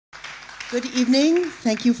Good evening.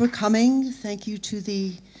 Thank you for coming. Thank you to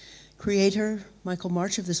the creator, Michael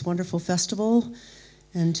March, of this wonderful festival,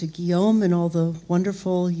 and to Guillaume and all the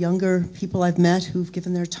wonderful younger people I've met who've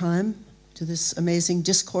given their time to this amazing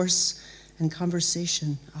discourse and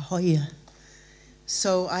conversation. Ahoy.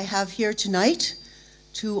 So I have here tonight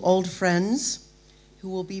two old friends who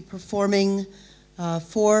will be performing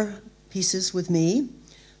 4 pieces with me.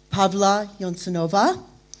 Pavla Jonsenova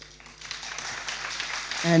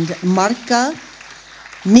and Marka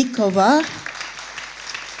Mikova,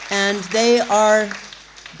 and they are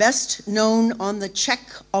best known on the Czech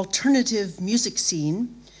alternative music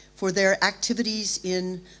scene for their activities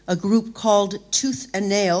in a group called Tooth and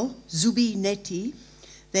Nail, Zuby Neti.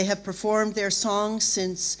 They have performed their songs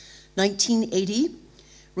since 1980,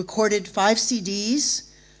 recorded 5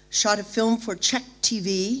 CDs, shot a film for Czech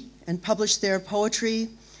TV, and published their poetry,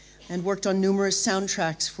 and worked on numerous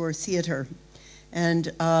soundtracks for theater.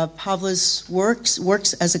 And Pavla's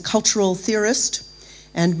works as a cultural theorist,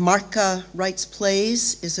 and Marka writes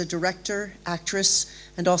plays, is a director, actress,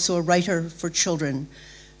 and also a writer for children.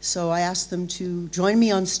 So I asked them to join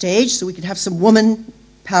me on stage so we could have some woman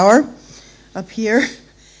power up here,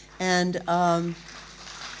 and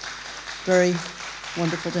very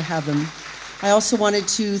wonderful to have them. I also wanted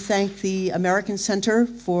to thank the American Center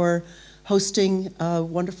for hosting a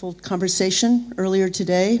wonderful conversation earlier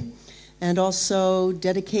today, and also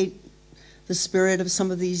dedicate the spirit of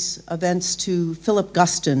some of these events to Philip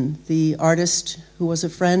Guston, the artist who was a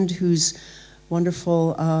friend, whose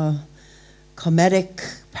wonderful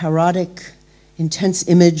comedic, parodic, intense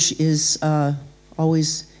image is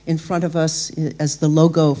always in front of us as the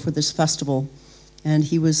logo for this festival. And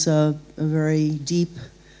he was a very deep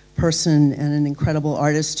person and an incredible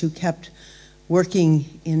artist who kept working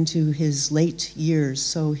into his late years.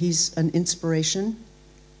 So he's an inspiration.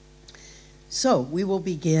 So we will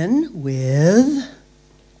begin with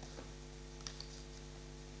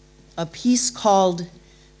a piece called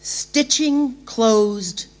Stitching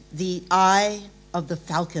Closed the Eye of the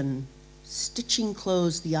Falcon. Stitching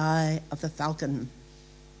Closed the Eye of the Falcon.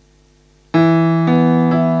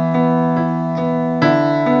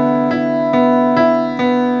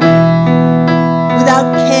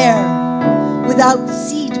 Without care, without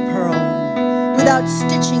seed pearl, without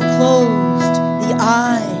stitching closed the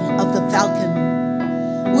eye of the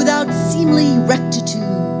falcon, without seemly rectitude,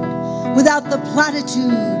 without the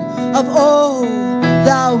platitude of, oh,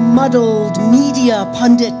 thou muddled media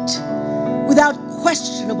pundit, without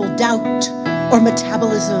questionable doubt or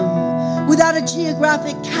metabolism, without a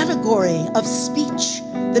geographic category of speech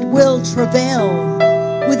that will travail,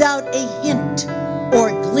 without a hint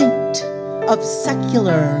or glint of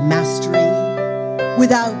secular mastery,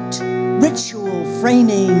 without ritual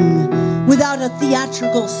framing, without a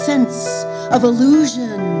theatrical sense of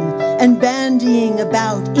illusion and bandying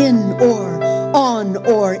about in or on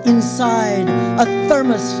or inside a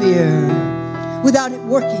thermosphere, without it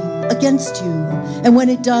working against you, and when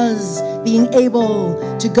it does, being able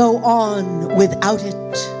to go on without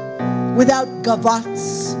it, without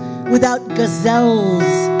gavots, without gazelles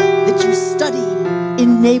that you study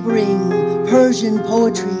in neighboring Persian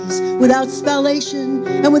poetries, without spellation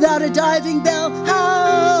and without a diving bell.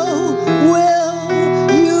 How will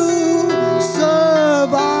you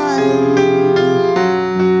survive?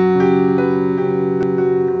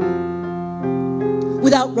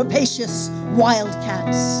 Without rapacious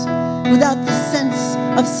wildcats, without the sense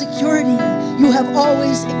of security you have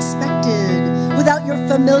always expected, without your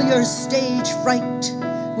familiar stage fright,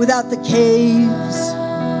 without the caves,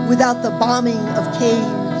 without the bombing of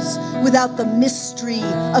caves, without the mystery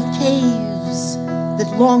of caves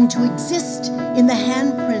that long to exist in the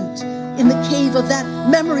handprint, in the cave of that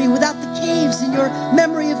memory, without the caves in your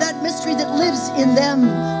memory of that mystery that lives in them,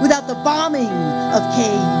 without the bombing of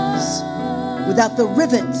caves, without the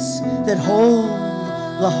rivets that hold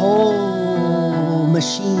the whole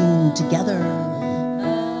machine together,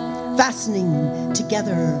 fastening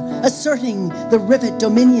together, asserting the rivet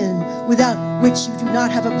dominion without which you do not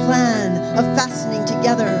have a plan of fastening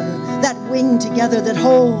together, that wing together that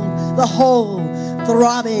hold the whole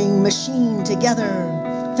throbbing machine together,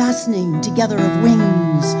 fastening together of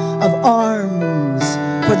wings, of arms,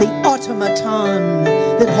 for the automaton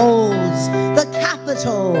that holds the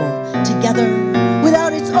capital together,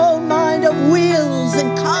 without its own mind of wheels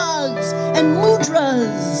and cogs and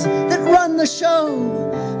mudras that run the show,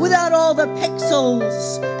 without all the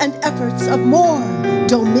pixels and efforts of more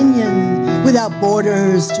dominion, without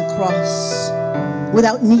borders to cross,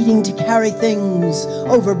 without needing to carry things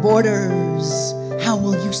over borders. How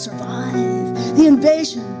will you survive the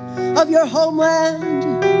invasion of your homeland?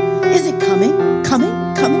 Is it coming? Coming?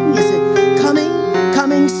 Coming? Is it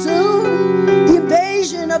coming soon. The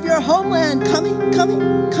invasion of your homeland,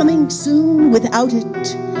 coming soon. Without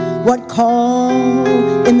it, what call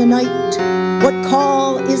in the night? What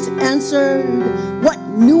call is answered? What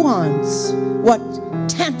nuance? What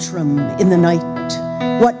tantrum in the night?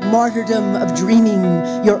 What martyrdom of dreaming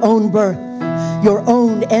your own birth, your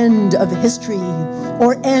own end of history,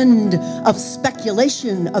 or end of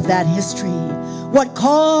speculation of that history? What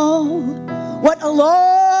call, what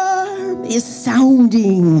alarm is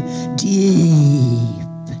sounding deep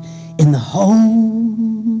in the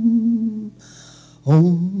home,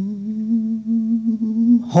 home,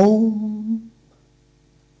 home?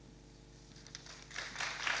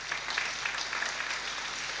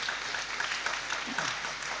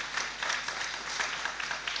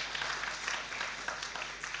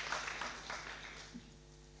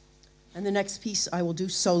 And the next piece I will do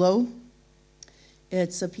solo.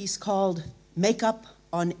 It's a piece called Makeup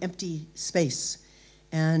on Empty Space.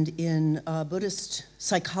 And in Buddhist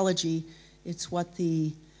psychology, it's what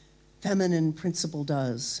the feminine principle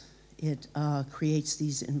does. It creates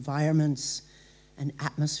these environments and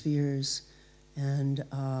atmospheres and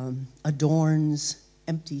adorns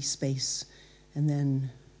empty space and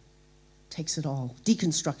then takes it all,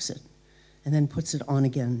 deconstructs it, and then puts it on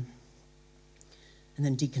again. And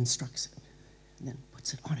then deconstructs it, and then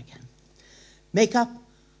puts it on again. Makeup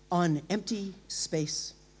on empty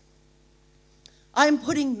space. I am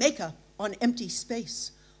putting makeup on empty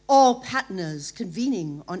space. All patinas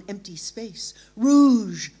convening on empty space.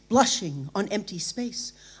 Rouge blushing on empty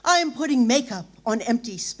space. I am putting makeup on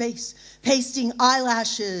empty space. Pasting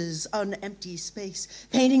eyelashes on empty space.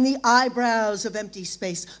 Painting the eyebrows of empty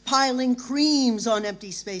space. Piling creams on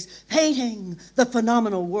empty space. Painting the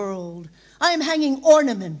phenomenal world. I am hanging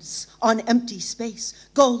ornaments on empty space.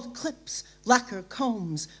 Gold clips, lacquer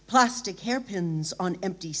combs, plastic hairpins on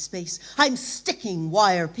empty space. I'm sticking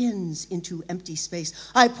wire pins into empty space.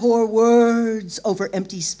 I pour words over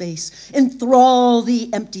empty space. Enthrall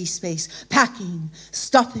the empty space. Packing,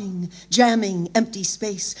 stuffing, jamming empty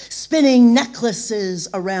space. Spinning necklaces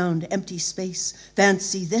around empty space.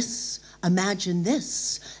 Fancy this, imagine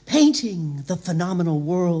this. Painting the phenomenal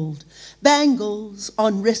world. Bangles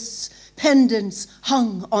on wrists. Pendants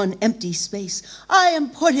hung on empty space. I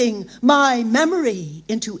am putting my memory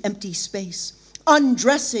into empty space.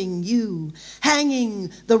 Undressing you,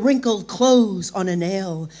 hanging the wrinkled clothes on a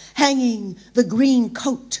nail, hanging the green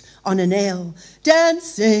coat on a nail.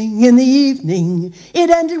 Dancing in the evening.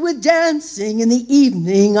 It ended with dancing in the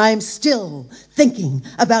evening. I am still thinking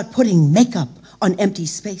about putting makeup on empty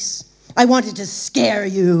space. I wanted to scare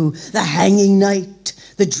you, the hanging night,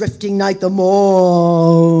 the drifting night, the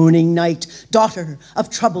moaning night, daughter of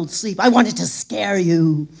troubled sleep. I wanted to scare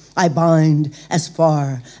you. I bind as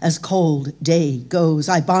far as cold day goes.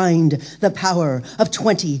 I bind the power of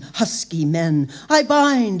 20 husky men. I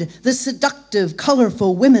bind the seductive,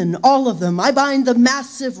 colorful women, all of them. I bind the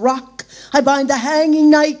massive rock. I bind the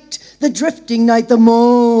hanging night, the drifting night, the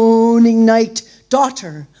moaning night,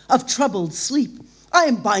 daughter of troubled sleep. I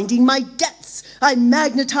am binding my debts. I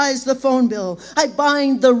magnetize the phone bill. I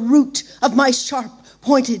bind the root of my sharp,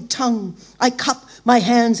 pointed tongue. I cup my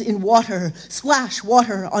hands in water, splash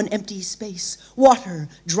water on empty space, water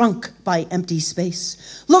drunk by empty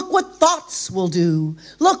space. Look what thoughts will do.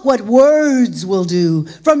 Look what words will do.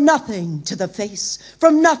 From nothing to the face,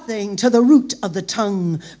 from nothing to the root of the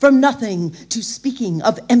tongue, from nothing to speaking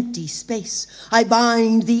of empty space. I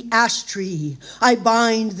bind the ash tree. I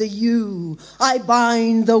bind the yew. I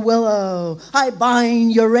bind the willow. I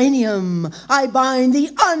bind uranium. I bind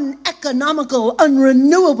the uneconomical,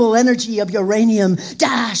 unrenewable energy of uranium.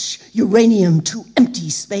 Dash uranium to empty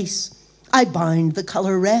space. I bind the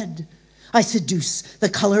color red. I seduce the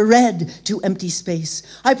color red to empty space.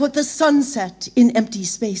 I put the sunset in empty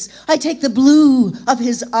space. I take the blue of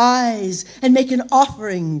his eyes and make an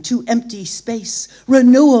offering to empty space,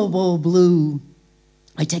 renewable blue.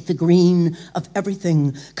 I take the green of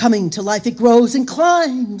everything coming to life. It grows and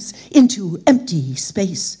climbs into empty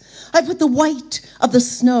space. I put the white of the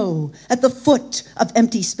snow at the foot of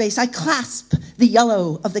empty space. I clasp the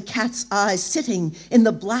yellow of the cat's eyes sitting in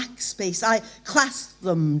the black space. I clasp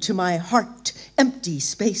them to my heart, empty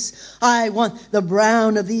space. I want the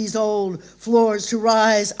brown of these old floors to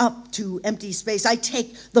rise up up to empty space. I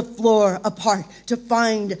take the floor apart to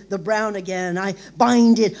find the brown again. I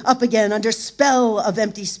bind it up again under spell of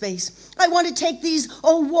empty space. I want to take these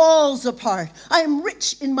old walls apart. I am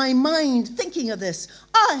rich in my mind thinking of this.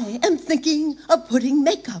 I am thinking of putting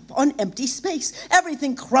makeup on empty space.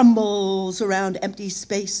 Everything crumbles around empty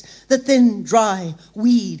space. The thin, dry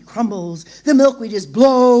weed crumbles. The milkweed is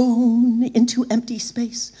blown into empty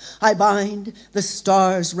space. I bind the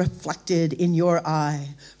stars reflected in your eye.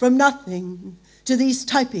 From nothing to these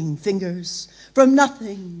typing fingers. From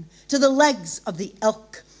nothing to the legs of the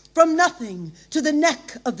elk. From nothing to the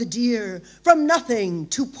neck of the deer. From nothing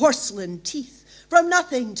to porcelain teeth. From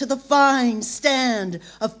nothing to the fine stand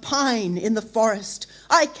of pine in the forest.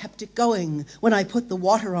 I kept it going when I put the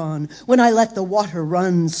water on, when I let the water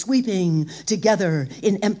run, sweeping together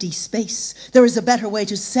in empty space. There is a better way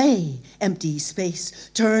to say empty space.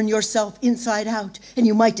 Turn yourself inside out and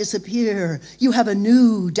you might disappear. You have a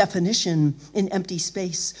new definition in empty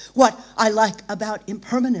space. What I like about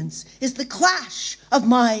impermanence is the clash of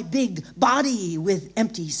my big body with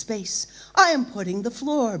empty space. I am putting the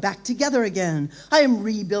floor back together again. I am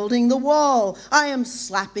rebuilding the wall. I am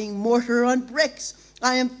slapping mortar on bricks.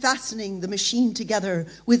 I am fastening the machine together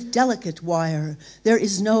with delicate wire. There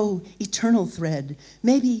is no eternal thread.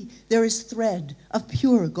 Maybe there is thread of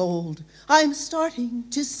pure gold. I am starting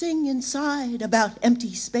to sing inside about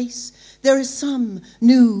empty space. There is some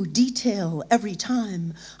new detail every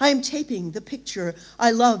time. I am taping the picture I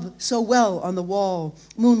love so well on the wall.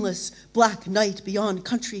 Moonless, black night beyond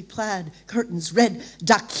country plaid curtains, red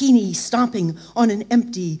dakini stomping on an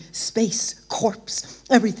empty space corpse.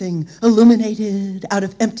 Everything illuminated out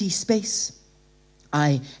of empty space.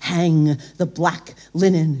 I hang the black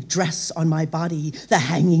linen dress on my body, the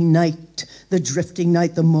hanging night, the drifting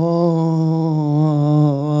night, the moaning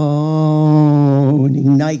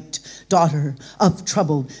night, daughter of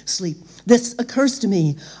troubled sleep. This occurs to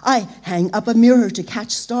me. I hang up a mirror to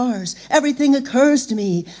catch stars. Everything occurs to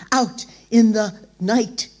me out in the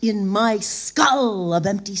night in my skull of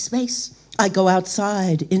empty space. I go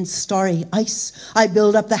outside in starry ice. I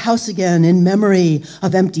build up the house again in memory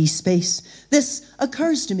of empty space. This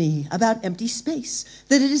occurs to me about empty space,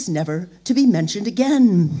 that it is never to be mentioned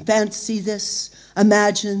again. Fancy this,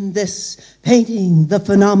 imagine this, painting the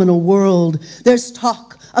phenomenal world. There's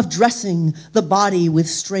talk of dressing the body with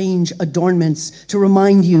strange adornments to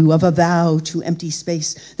remind you of a vow to empty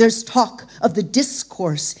space. There's talk of the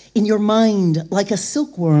discourse in your mind like a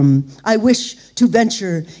silkworm. I wish to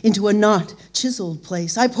venture into a not chiseled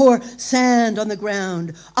place. I pour sand on the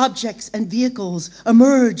ground. Objects and vehicles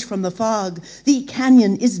emerge from the fog. The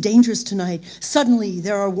canyon is dangerous tonight. Suddenly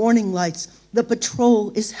there are warning lights. The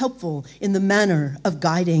patrol is helpful in the manner of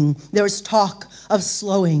guiding. There is talk of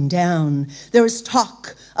slowing down. There is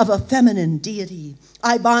talk of a feminine deity.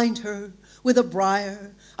 I bind her with a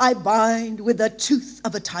briar. I bind with the tooth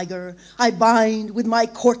of a tiger. I bind with my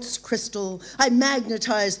quartz crystal. I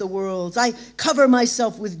magnetize the worlds. I cover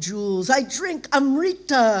myself with jewels. I drink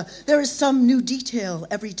Amrita. There is some new detail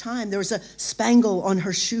every time. There is a spangle on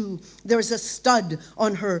her shoe. There is a stud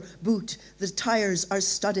on her boot. The tires are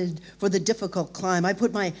studded for the difficult climb. I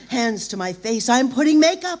put my hands to my face. I am putting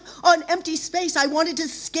makeup on empty space. I wanted to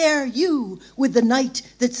scare you with the night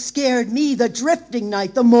that scared me, the drifting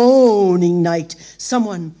night, the moaning night.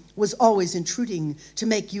 Someone was always intruding to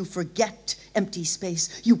make you forget empty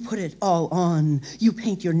space. You put it all on. You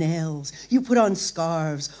paint your nails. You put on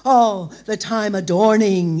scarves, all the time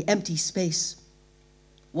adorning empty space.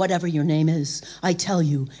 Whatever your name is, I tell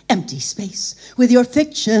you, empty space. With your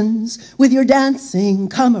fictions, with your dancing,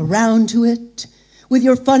 come around to it. With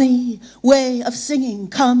your funny way of singing,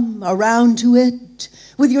 come around to it.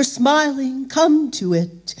 With your smiling, come to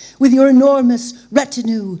it. With your enormous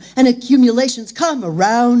retinue and accumulations, come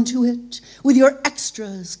around to it. With your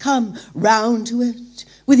extras, come round to it.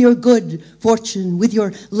 With your good fortune, with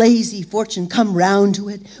your lazy fortune, come round to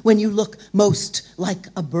it. When you look most like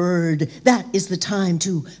a bird, that is the time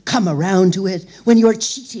to come around to it. When you are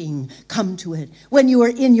cheating, come to it. When you are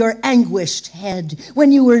in your anguished head,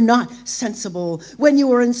 when you are not sensible, when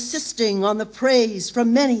you are insisting on the praise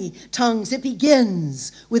from many tongues, it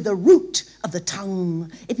begins with the root of the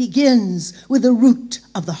tongue. It begins with the root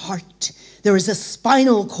of the heart. There is a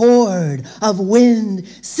spinal cord of wind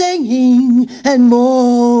singing and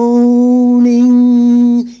moaning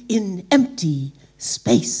in empty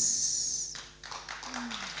space.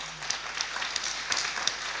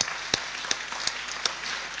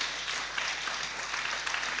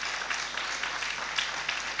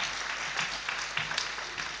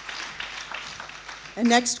 And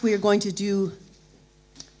next we are going to do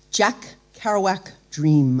Jack Kerouac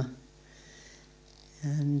Dream.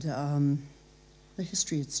 And the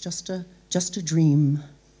history, it's just a dream,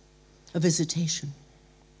 a visitation.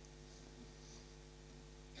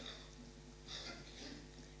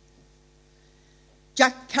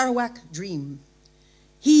 Jack Kerouac dream.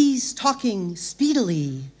 He's talking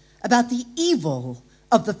speedily about the evil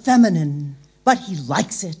of the feminine, but he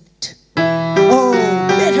likes it. Oh,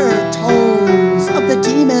 bitter tones of the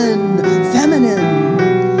demon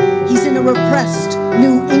feminine. He's in a repressed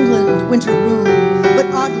New England winter room, but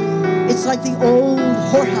oddly, it's like the old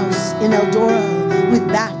whorehouse in Eldora with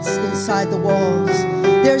bats inside the walls.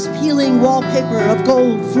 There's peeling wallpaper of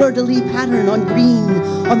gold fleur-de-lis pattern on green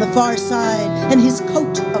on the far side, and his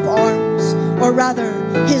coat of arms, or rather,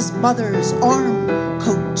 his mother's armchair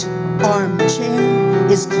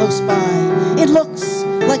is close by. It looks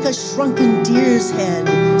like a shrunken deer's head,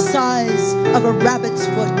 size of a rabbit's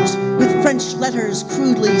foot, with French letters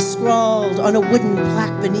crudely scrawled on a wooden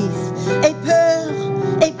plaque beneath. Et peur,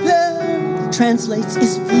 translates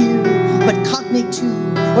is fear, but cognate too,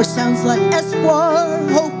 or sounds like espoir,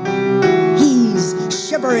 hope. He's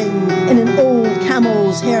shivering in an old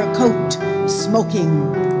camel's hair coat,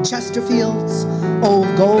 smoking Chesterfields,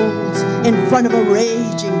 old golds, in front of a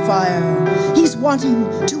raging fire. He's wanting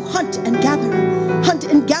to hunt and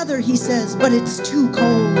gather, he says, but it's too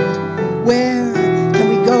cold. Where can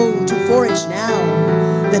we go to forage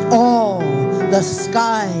now that all the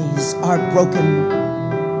skies are broken?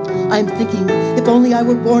 I'm thinking, if only I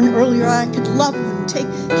were born earlier, I could love him, take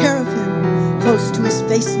care of him. Close to his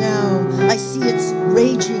face now, I see its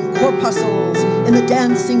raging corpuscles in the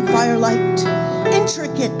dancing firelight.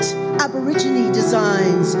 Intricate Aborigine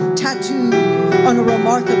designs tattooed on a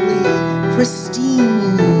remarkably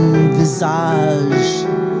pristine visage.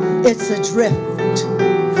 It's adrift,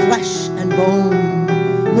 flesh and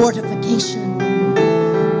bone, mortification,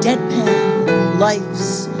 deadpan,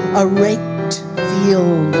 life's a raked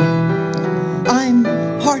field. I'm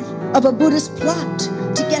part of a Buddhist plot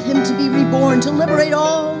to get him to be reborn, to liberate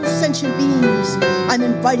all sentient beings. I'm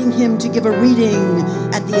inviting him to give a reading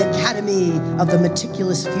at the Academy of the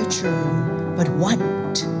Meticulous Future. But what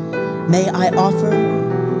may I offer?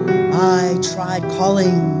 I tried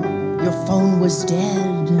calling, your phone was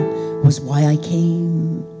dead, was why I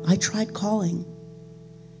came. I tried calling.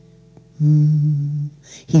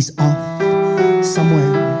 He's off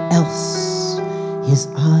somewhere else, his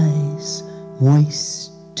eyes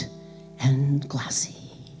moist and glassy.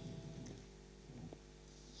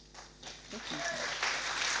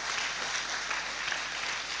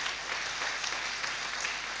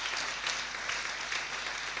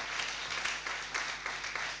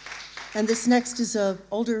 And this next is an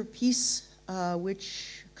older piece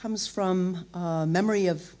which comes from memory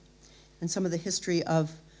of and some of the history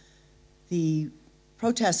of the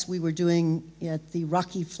protests we were doing at the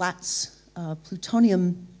Rocky Flats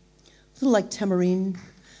plutonium, a little like Tamarine,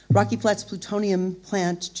 Rocky Flats plutonium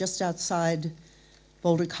plant just outside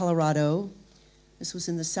Boulder, Colorado. This was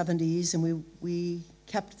in the 70s, and we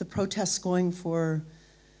kept the protests going for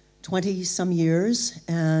 20-some years,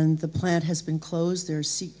 and the plant has been closed. There are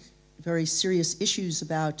very serious issues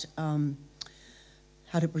about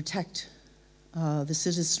how to protect the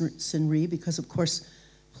citizenry because, of course,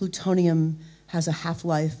 plutonium has a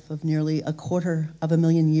half-life of nearly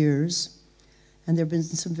 250,000 years. And there have been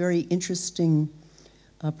some very interesting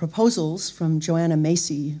proposals from Joanna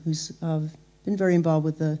Macy, who's been very involved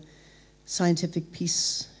with the scientific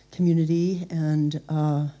peace community, and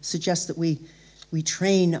suggests that we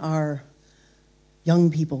train our young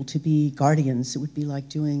people to be guardians. It would be like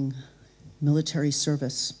doing military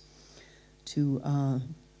service to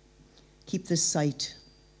keep this site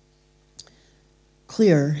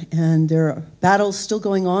clear. And there are battles still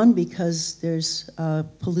going on because there's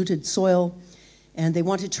polluted soil, and they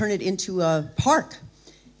want to turn it into a park,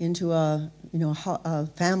 into a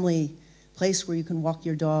family place where you can walk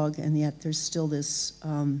your dog, and yet there's still this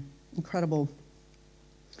incredible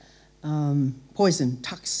poison,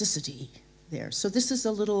 toxicity there. So this is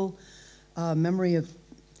a little memory of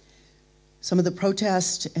some of the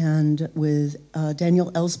protest, and with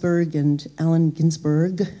Daniel Ellsberg and Allen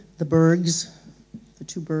Ginsberg, the Bergs, the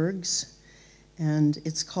two Bergs, and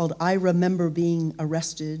it's called I Remember Being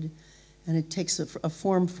Arrested, and it takes a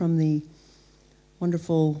form from the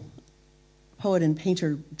wonderful poet and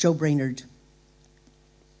painter Joe Brainerd.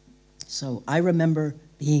 So I remember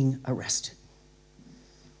being arrested.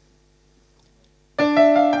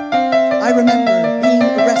 I remember being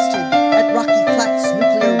arrested at Rocky Flats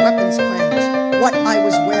nuclear weapons plant. What I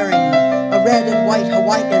was wearing, a red and white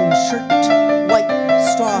Hawaiian shirt, white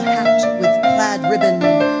straw hat with plaid ribbon,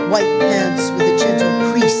 white pants with a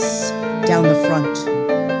gentle crease down the front.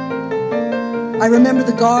 I remember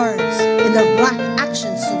the guards in their black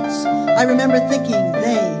action suits. I remember thinking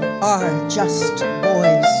they are just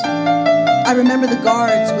boys. I remember the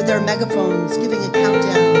guards with their megaphones giving a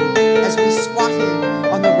countdown as we squatted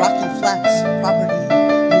on the Rocky Flats property.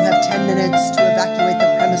 You have 10 minutes to evacuate the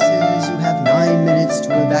premises. You have 9 minutes to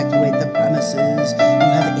evacuate the premises. You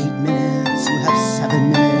have 8 minutes. You have 7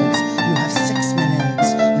 minutes. You have 6 minutes.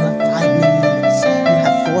 You have 5 minutes. You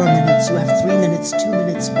have 4 minutes. You have 3 minutes, 2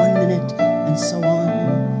 minutes, 1 minute, and so on.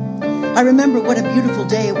 I remember what a beautiful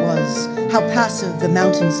day it was, how passive the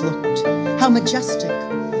mountains looked, how majestic.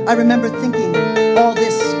 I remember thinking all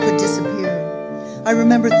this could disappear. I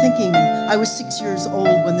remember thinking I was 6 years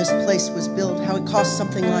old when this place was built, how it cost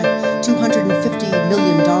something like $250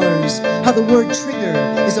 million, how the word trigger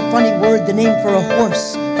is a funny word, the name for a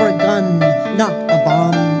horse, for a gun, not a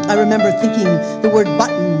bomb. I remember thinking the word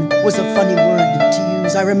button was a funny word to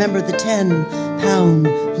use. I remember the 10-pound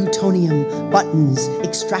plutonium buttons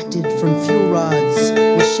extracted from fuel rods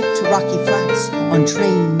were shipped to Rocky Flats on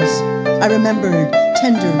trains. I remembered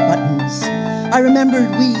tender buttons. I remembered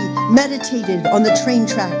we meditated on the train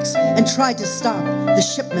tracks and tried to stop the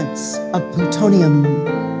shipments of plutonium.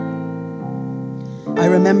 I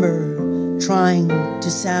remember trying to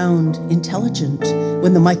sound intelligent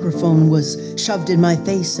when the microphone was shoved in my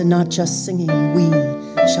face and not just singing, "We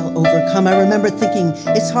shall overcome." I remember thinking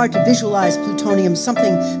it's hard to visualize plutonium,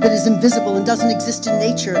 something that is invisible and doesn't exist in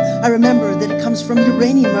nature. I remember that it comes from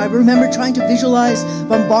uranium. I remember trying to visualize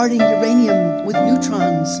bombarding uranium with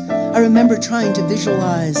neutrons. I remember trying to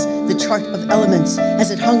visualize the chart of elements as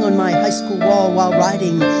it hung on my high school wall while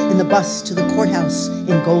riding in the bus to the courthouse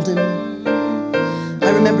in Golden. I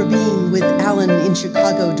remember being with Alan in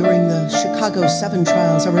Chicago during the Chicago 7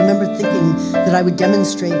 trials. I remember thinking that I would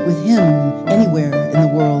demonstrate with him anywhere in the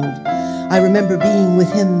world. I remember being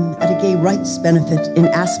with him at a gay rights benefit in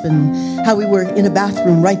Aspen, how we were in a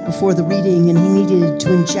bathroom right before the reading and he needed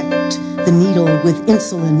to inject the needle with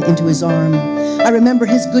insulin into his arm. I remember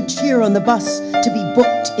his good cheer on the bus to be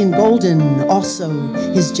booked in Golden, also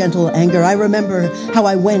his gentle anger. I remember how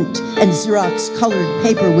I went and Xerox colored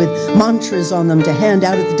paper with mantras on them to hand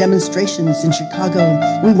out at the demonstrations in Chicago.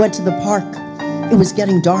 We went to the park. It was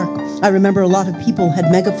getting dark. I remember a lot of people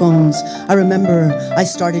had megaphones. I remember I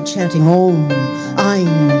started chanting Om,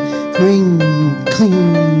 Ein, Kring,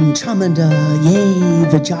 Kling, Chamanda, Yea,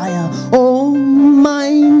 Vijaya, Om,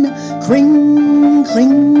 Ein, Kring,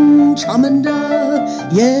 Kling, Chamanda,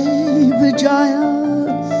 Yea, Vijaya.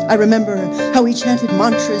 I remember how we chanted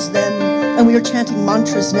mantras then, and we are chanting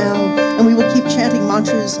mantras now, and we will keep chanting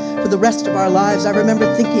mantras for the rest of our lives. I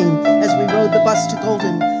remember thinking as we rode the bus to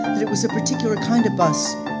Golden that it was a particular kind of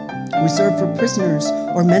bus, reserved for prisoners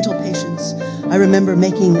or mental patients. I remember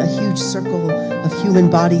making a huge circle of human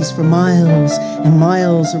bodies for miles and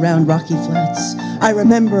miles around Rocky Flats. I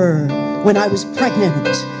remember when I was pregnant,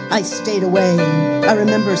 I stayed away. I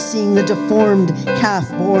remember seeing the deformed calf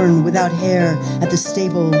born without hair at the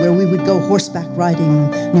stable where we would go horseback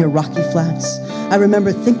riding near Rocky Flats. I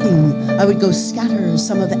remember thinking I would go scatter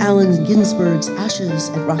some of Allen Ginsberg's ashes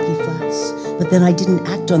at Rocky Flats, but then I didn't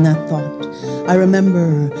act on that thought. I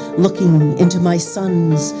remember looking into my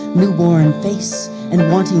son's newborn face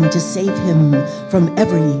and wanting to save him from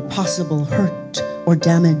every possible hurt or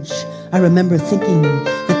damage. I remember thinking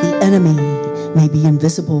that the enemy may be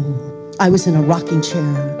invisible. I was in a rocking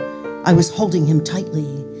chair. I was holding him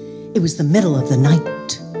tightly. It was the middle of the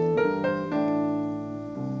night.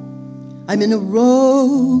 I'm in a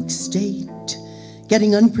rogue state,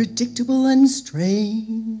 getting unpredictable and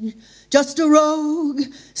strange. Just a rogue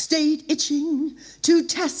state itching to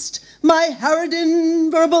test my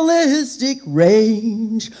Harridan verbalistic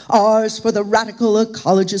range. R's for the radical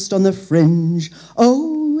ecologist on the fringe.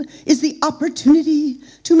 O is the opportunity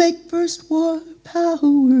to make first war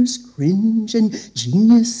powers cringe. And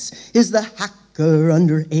genius is the hacker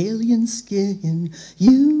under alien skin.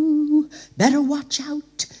 You better watch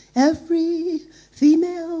out, every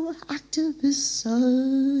female activist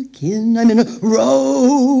akin. I'm in a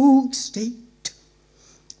rogue state,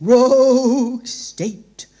 rogue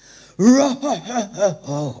state,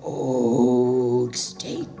 rogue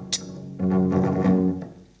state.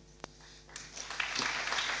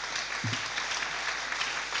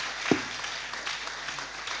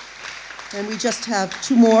 And we just have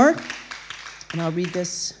 2 more, and I'll read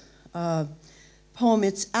this poem.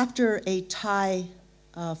 It's after a Thai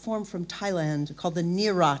form from Thailand called the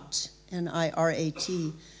Nirat,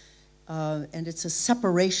 N-I-R-A-T, and it's a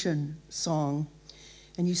separation song.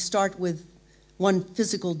 And you start with one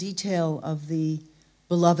physical detail of the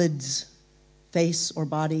beloved's face or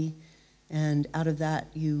body, and out of that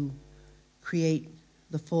you create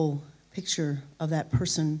the full picture of that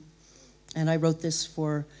person. And I wrote this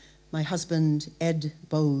for my husband, Ed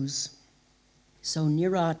Bowes. So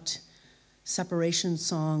Neerat, separation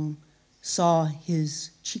song, saw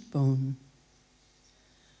his cheekbone.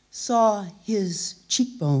 Saw his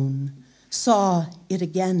cheekbone, saw it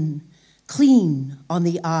again, clean on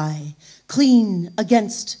the eye, clean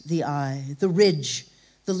against the eye, the ridge,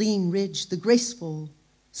 the lean ridge, the graceful,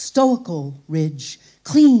 stoical ridge,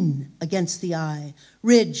 clean against the eye,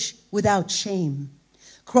 ridge without shame.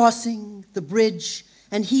 Crossing the bridge,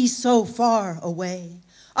 and he so far away,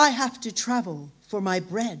 I have to travel for my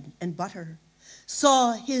bread and butter.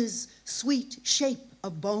 Saw his sweet shape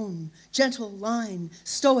of bone, gentle line,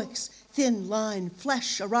 stoic's thin line,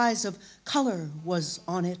 flesh, a rise of color was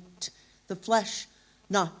on it. The flesh,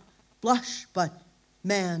 not blush, but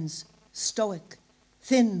man's stoic,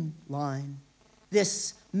 thin line.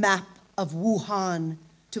 This map of Wuhan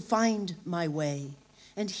to find my way,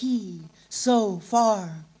 and he so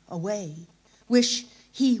far away. Wish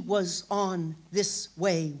he was on this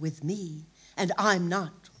way with me, and I'm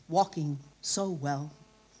not walking so well.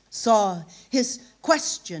 Saw his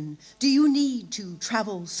question, do you need to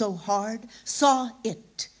travel so hard? Saw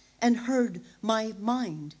it and heard my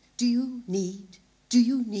mind, do you need?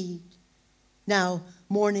 Now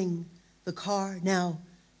mourning the car, now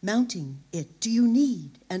mounting it, do you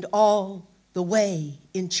need? And all the way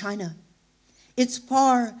in China. It's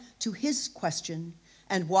far to his question,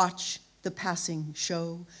 and watch the passing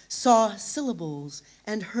show, saw syllables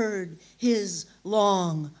and heard his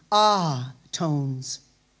long ah tones.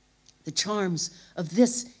 The charms of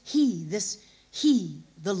this he,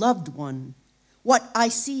 the loved one. What I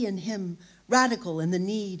see in him, radical, and the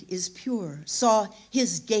need is pure. Saw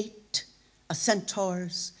his gait, a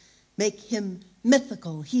centaur's, make him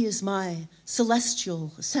mythical. He is my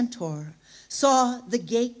celestial centaur. Saw the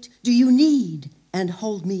gate, do you need? And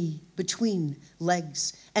hold me between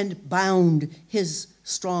legs, and bound his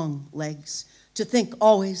strong legs, to think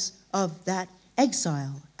always of that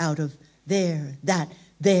exile out of there that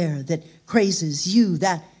crazes you,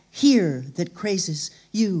 that here that crazes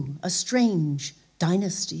you, a strange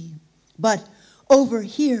dynasty. But over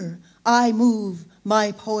here I move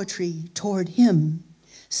my poetry toward him.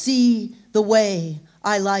 See the way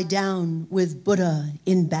I lie down with Buddha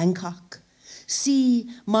in Bangkok. See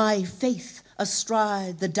my faith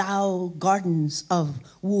astride the Tao gardens of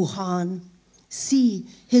Wuhan. See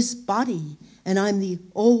his body, and I'm the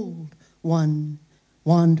old one.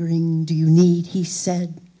 Wandering, do you need, he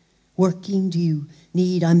said. Working, do you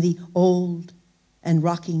need, I'm the old, and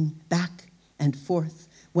rocking back and forth.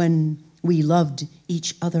 When we loved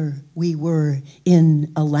each other, we were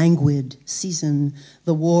in a languid season.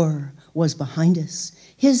 The war was behind us.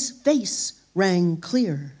 His face rang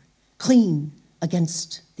clear, clean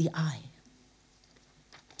against the eye.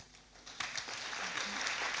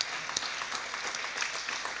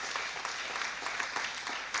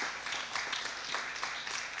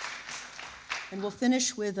 And we'll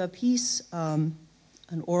finish with a piece, an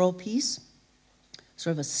oral piece,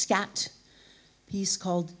 sort of a scat piece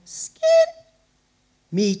called Skin,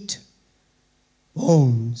 Meat,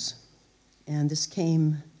 Bones. And this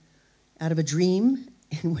came out of a dream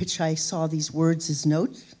in which I saw these words as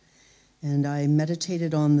notes, and I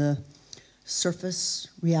meditated on the surface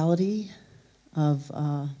reality of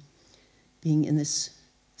being in this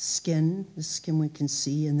skin we can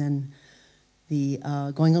see, and then the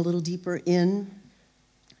going a little deeper in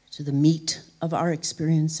to the meat of our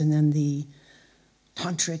experience, and then the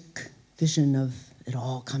tantric vision of it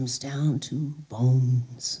all comes down to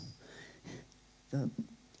bones, the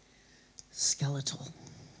skeletal,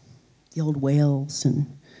 the old whales and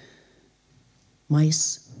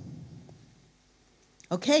mice.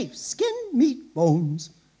 Okay, skin, meat, bones.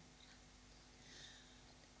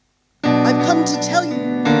 I've come to tell you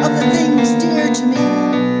of the things dear to me,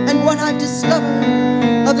 and what I've discovered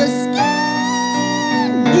of the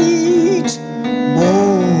skin, meat,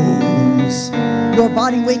 bones. Your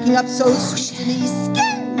body waking up so sweet to me,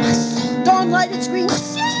 skin, dawn light its green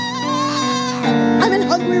skin. I'm in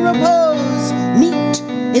hungry repose, meat,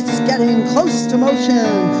 it's getting close to motion.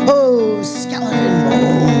 Oh, skeleton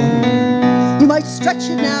bone. You might stretch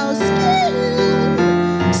it now,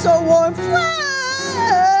 skin, so warm, fresh,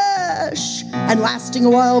 and lasting a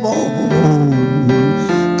while, bone.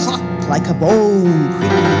 Clock like a bone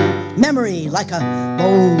creaking, memory like a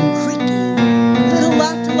bone creaking. Little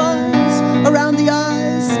laughter lines around the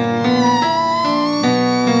eyes,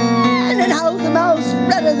 and how the mouth's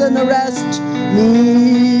redder than the rest.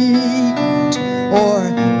 Meat or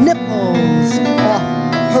nipples off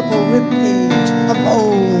purple ribcage of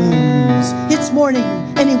bones. It's morning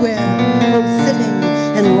anywhere, both sitting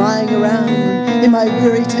and lying around in my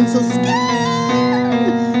weary tinsel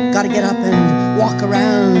skin. Gotta get up and walk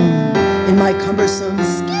around in my cumbersome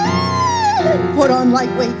skin. Put on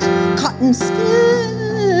lightweight cotton skin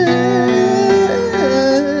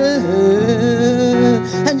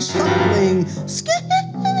and shuffling skin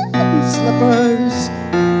slippers.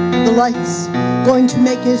 The light's going to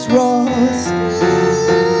make his raw skin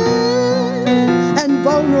and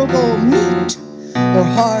vulnerable meat or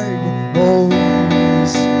hard bones.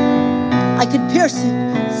 I could pierce it,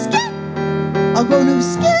 skin. I'll grow new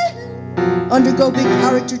skin, undergo big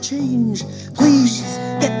character change. Please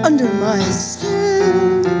get under my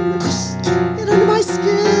skin. Get under my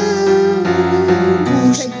skin.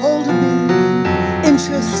 Take hold of me.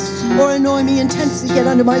 Interest or annoy me intensely. Get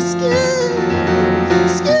under my skin.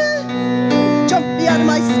 Skin. Jump me out of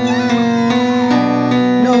my skin.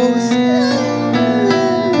 No skin.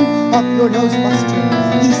 Up your nose buster.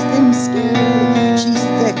 He's thin skinned. She's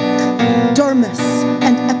thick. Dermis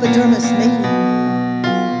and epidermis mating.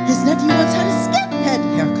 His nephew once had a skinhead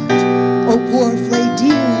haircut. Oh, poor flayed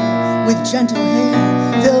deer with gentle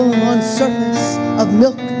hair. Film on surface of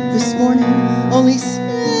milk this morning. Only skin.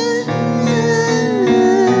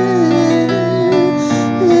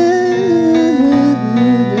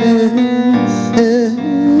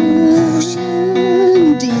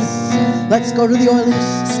 Let's go to the oily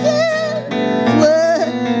skin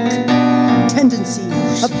flick. Tendency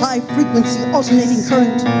of high frequency alternating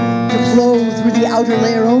current to flow through the outer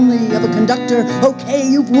layer only of a conductor. Okay,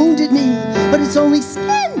 you've wounded me, but it's only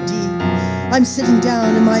skin deep. I'm sitting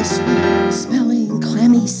down in my sweet smelling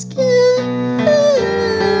clammy skin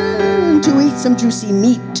to eat some juicy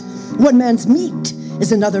meat. One man's meat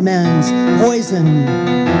is another man's poison.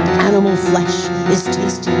 Animal flesh is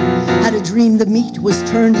tasty. Had a dream the meat was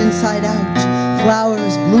turned inside out.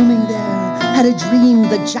 Flowers blooming there. Had a dream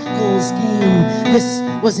the jackals came. This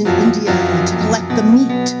was in India to collect the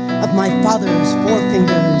meat of my father's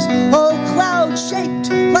forefingers. Oh, cloud-shaped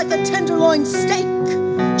like a tenderloin steak.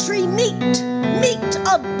 Tree meat, meat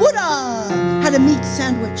of Buddha. Had a meat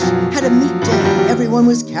sandwich, had a meat day. Everyone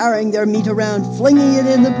was carrying their meat around, flinging it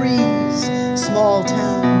in the breeze. Small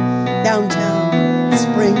town, downtown,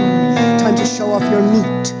 spring, time to show off your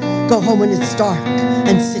meat. Go home when it's dark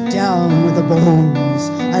and sit down with the bones.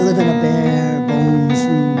 I live in a bare bones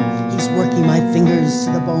room. He's working my fingers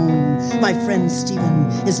to the bone. My friend Stephen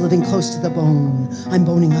is living close to the bone. I'm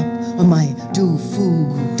boning up on my Du Fu,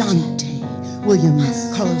 Dante,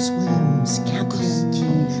 Williams, Carlos Williams,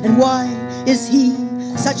 Campion. And why is he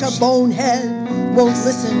such a bonehead? Won't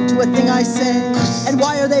listen to a thing I say. And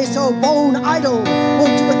why are they so bone idle?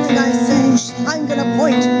 Won't do a thing I say. I'm gonna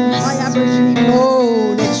point my aborigine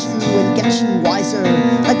bone at you and get you wiser.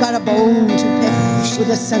 I've got a bone to pick with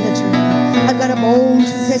a senator. I've got a bone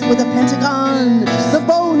to pick with a Pentagon. The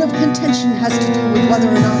bone of contention has to do with whether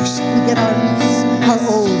or not we get our lease. Our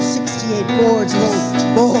old 68 Ford's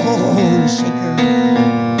old bone shaker.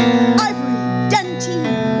 Ivory,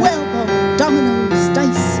 dentine, whalebone, dominoes,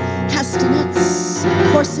 dice, castanets,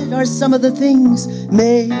 corset are some of the things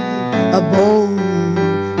made of bone.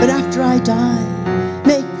 But after I die,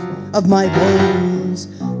 make of my bones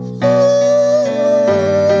flutes,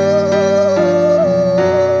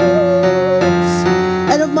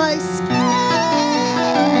 and of my skin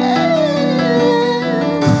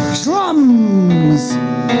drums.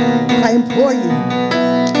 I implore you,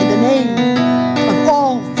 in the name of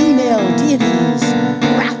all female deities,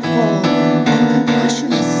 wrathful and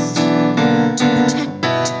compassionate, to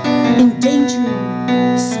protect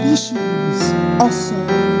endangered species also.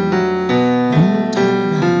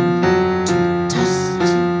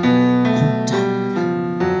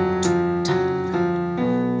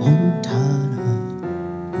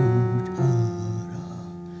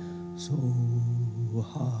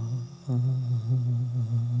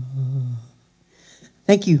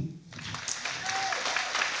 Thank you.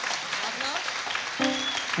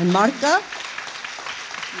 And Marta,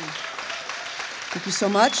 thank you so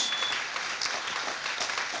much.